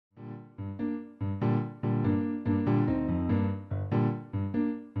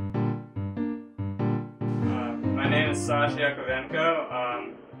is Sasha Yakovenko.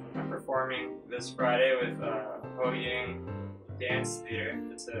 I'm performing this Friday with Ho Ying Dance Theater.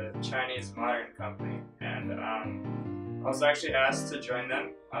 It's a Chinese modern company, and I was actually asked to join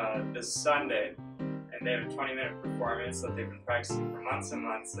them this Sunday, and they have a 20-minute performance that they've been practicing for months and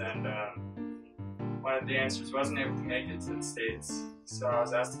months, and one of the dancers wasn't able to make it to the States, so I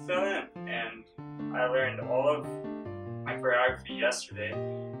was asked to fill in, and I learned all of my choreography yesterday,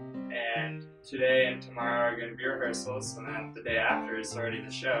 and today and tomorrow are going to be rehearsals, and then the day after is already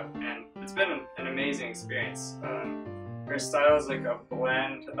the show, and it's been an amazing experience. Her style is like a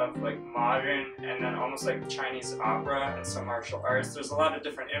blend of like modern and then almost like Chinese opera and some martial arts. There's a lot of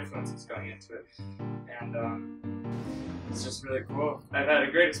different influences going into it, and it's just really cool. I've had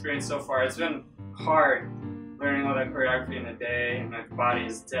a great experience so far. It's been hard learning all that choreography in a day, and my body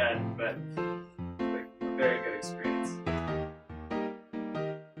is dead, but like a very good experience.